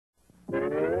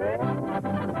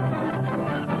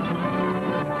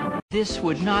This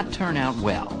would not turn out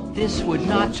well. This would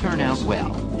not turn out well.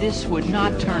 This would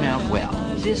not turn out well.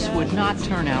 This would not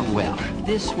turn out well.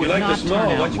 This would not turn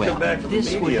out well.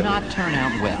 This would not turn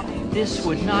out well. This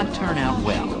would not turn out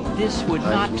well. This would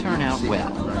not turn out well.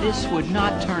 This would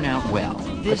not turn out well.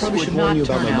 This would not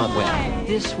turn out well.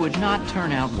 This would not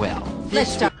turn out well.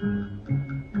 Let's start.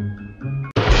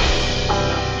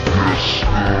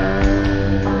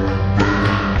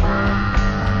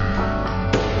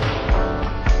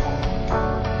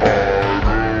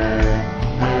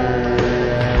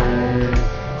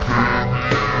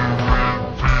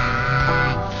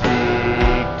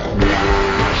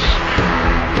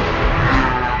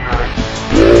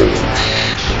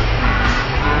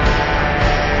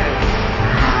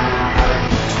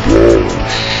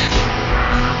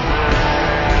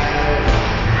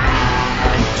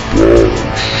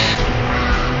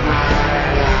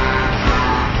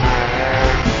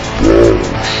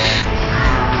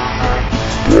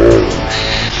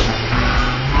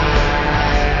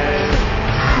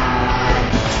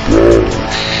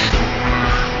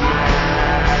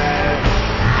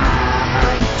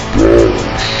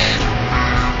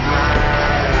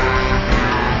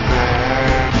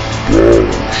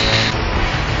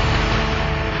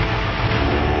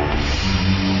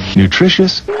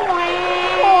 Nutritious.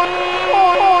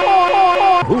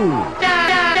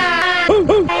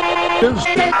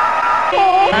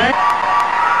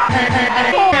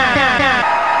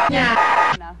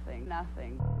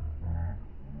 Nothing.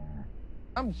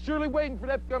 I'm surely waiting for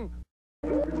that to come.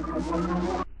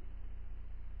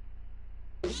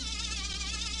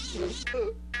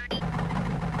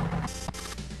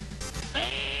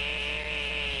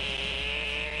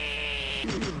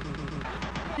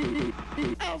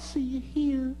 I'll see you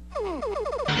here.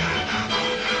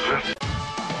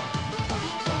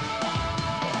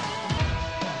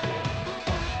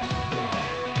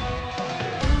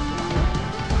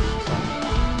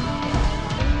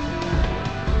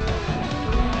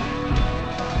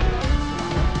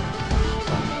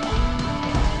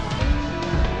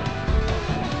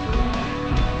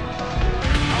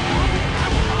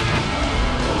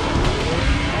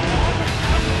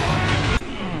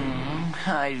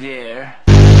 Hi there.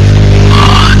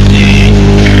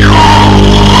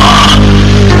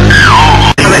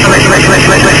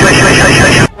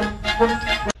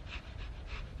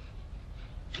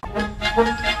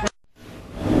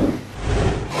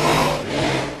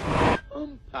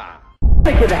 I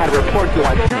could have had a report you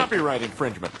on Copyright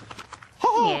infringement.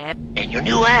 Yeah. In your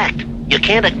new act, you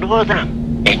can't ignore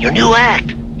them. In your new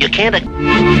act, you can't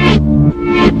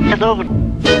ignore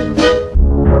them.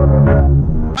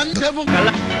 With the help of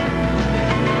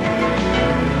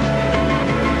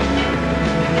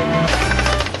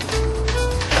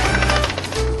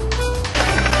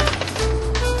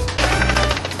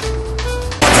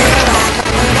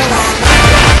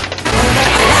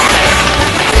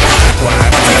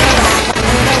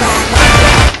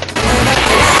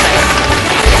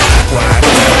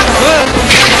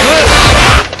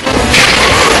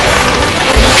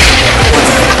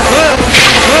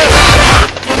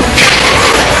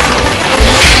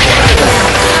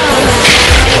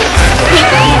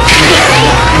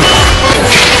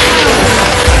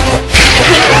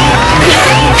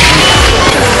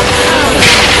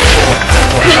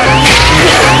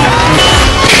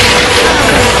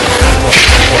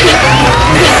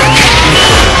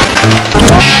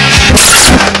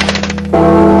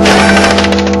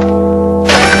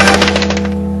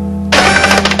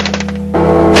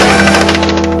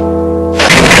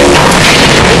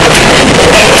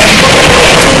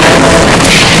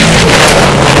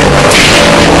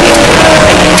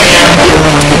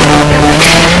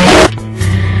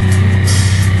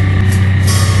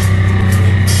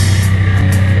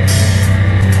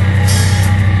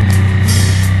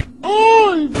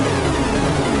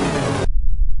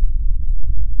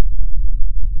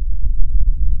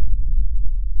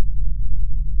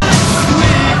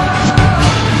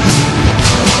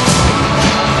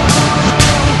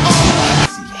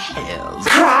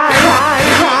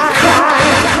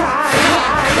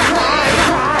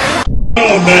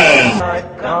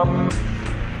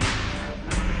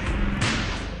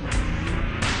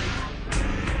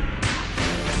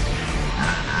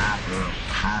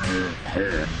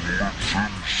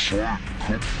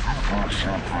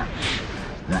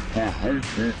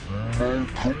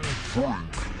Malcolm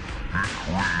Frank,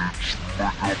 he creates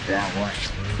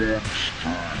megavirus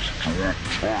monsters to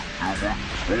attack our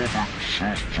common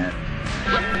system.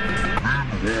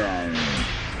 Meanwhile,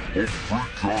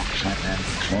 Africa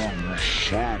turns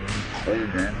some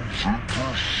columns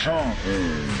into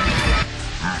circles.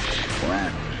 This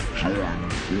one join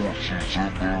forces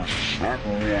in their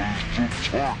sunrise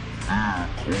attack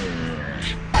vehicles.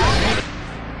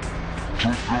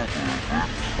 Together they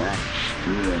transform into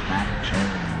the superhuman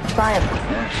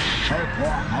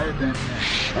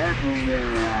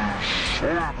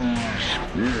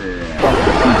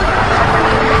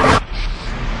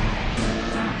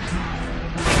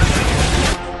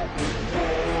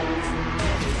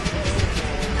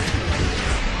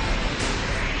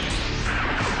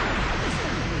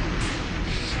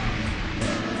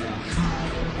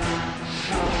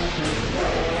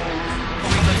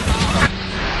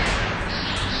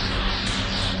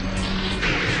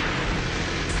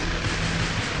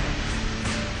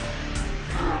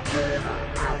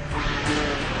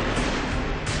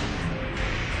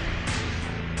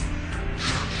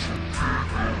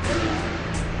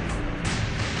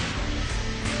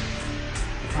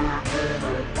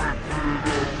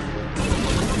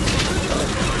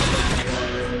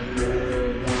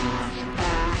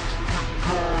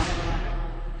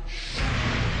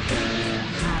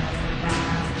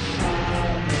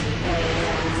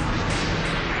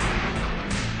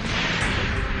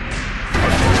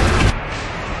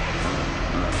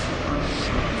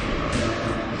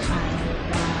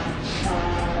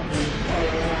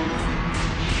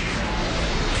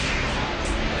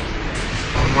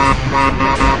Cyber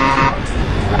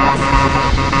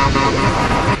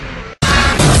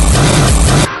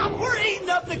Squad. We're eating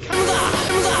up the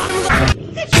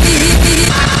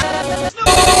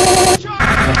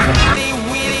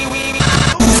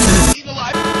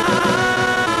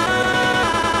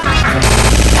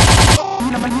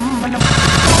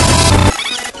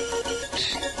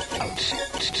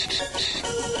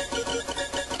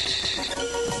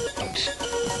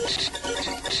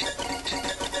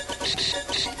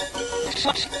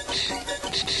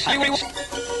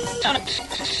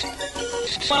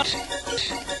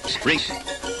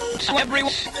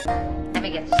Let me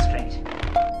get this straight.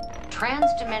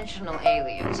 Trans-dimensional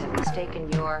aliens have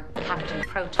mistaken your Captain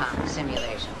Proton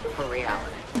simulation for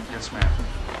reality. Yes, ma'am.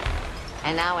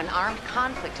 And now an armed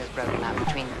conflict has broken out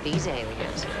between these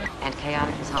aliens and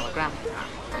Chaotic's holographic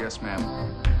army. Yes, ma'am.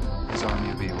 His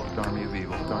army of evil, army of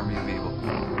evil, army of evil.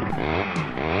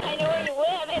 I know where you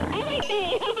live and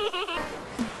everything.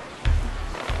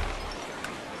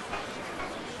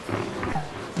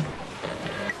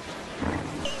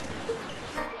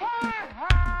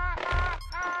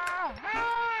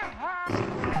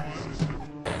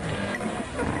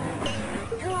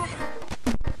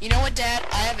 You know what, Dad?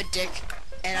 I have a dick,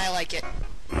 and I like it.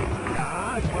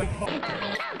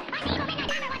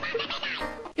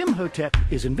 Imhotep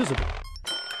is invisible.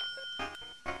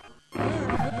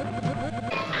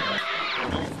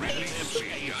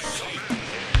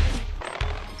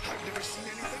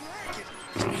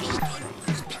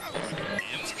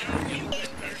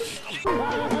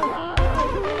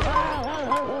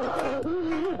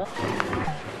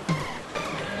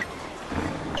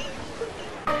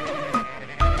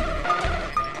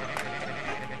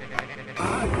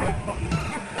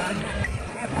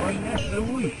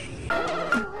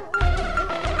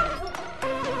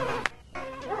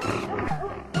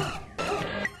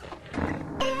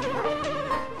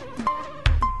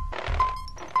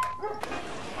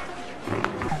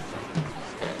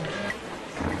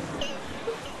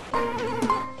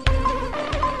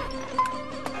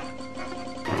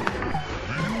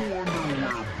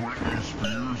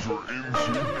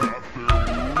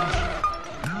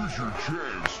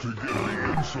 Chance to get the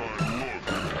inside look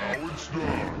at how it's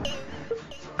done.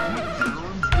 With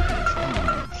Darren's Dance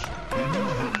Grooves, the new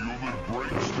video that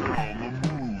breaks down the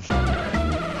moves.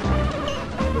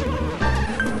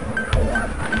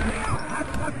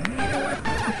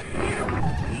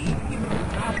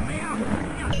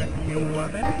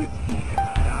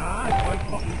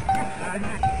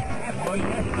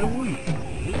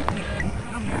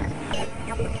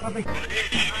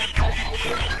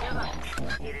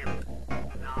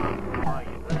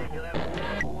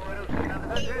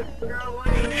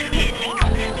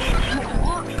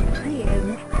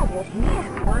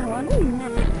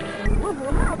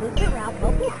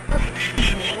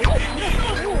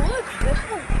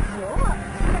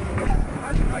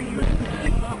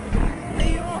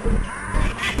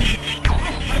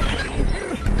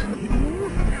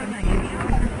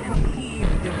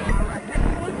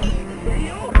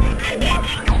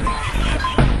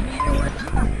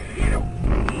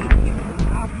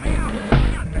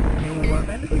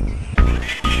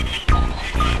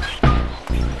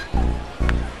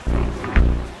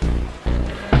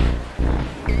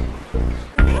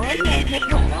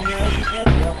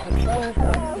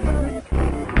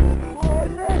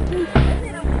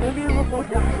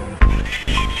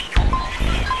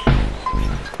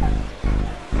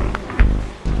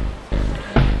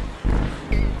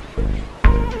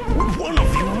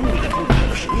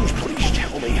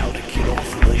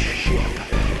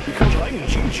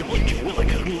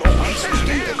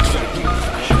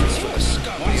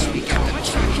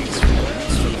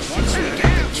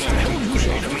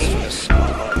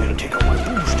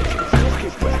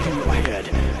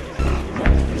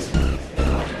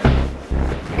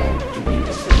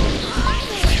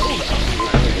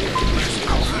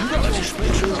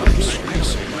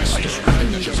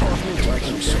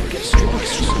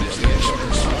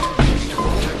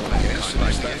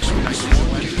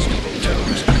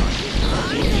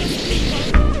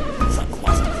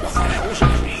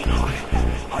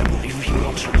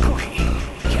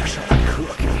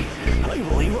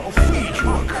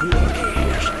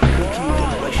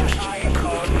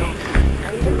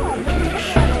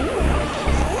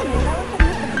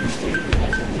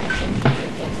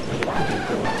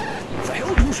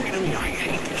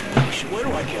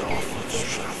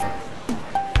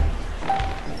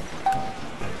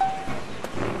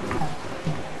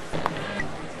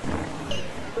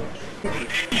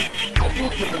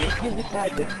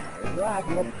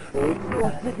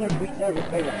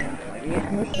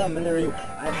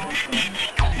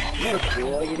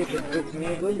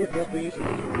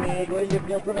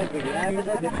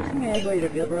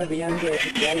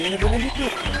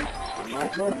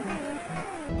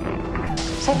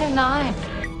 Second 9.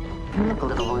 You look a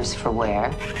little worse for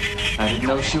wear. I didn't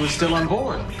know she was still on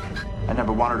board. I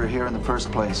never wanted her here in the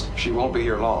first place. She won't be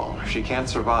here long. She can't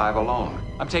survive alone.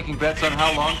 I'm taking bets on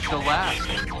how long she'll last.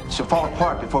 She'll fall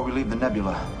apart before we leave the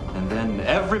nebula. And then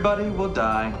everybody will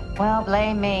die. Well,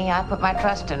 blame me. I put my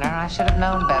trust in her. I should have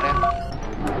known better.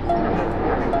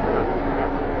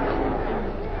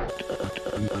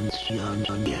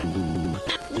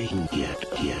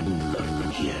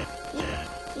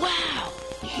 Wow!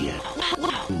 Yeah.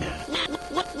 Wow!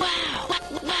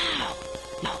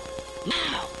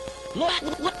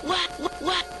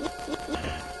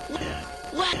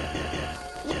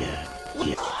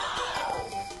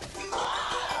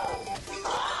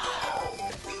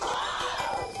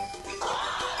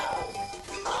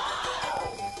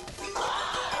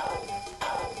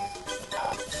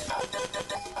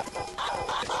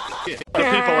 The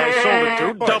people I sold it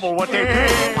to double what they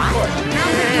paid. How could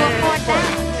you afford that?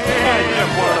 I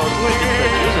jumped one of those Lincoln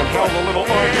bitches and held a little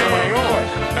arm of my own.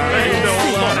 Now they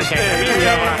don't understand. You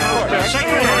have a house that's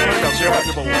second-hand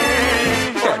acceptable.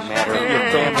 Doesn't matter if your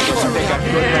family doesn't think I'm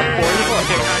good enough for you.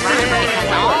 Because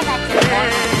all that's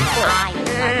important is I love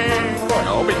you.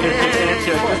 No, because you can't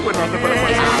just put nothing but a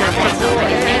bunch of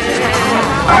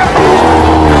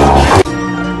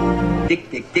Dick,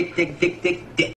 dick, dick, dick, dick, dick, dick.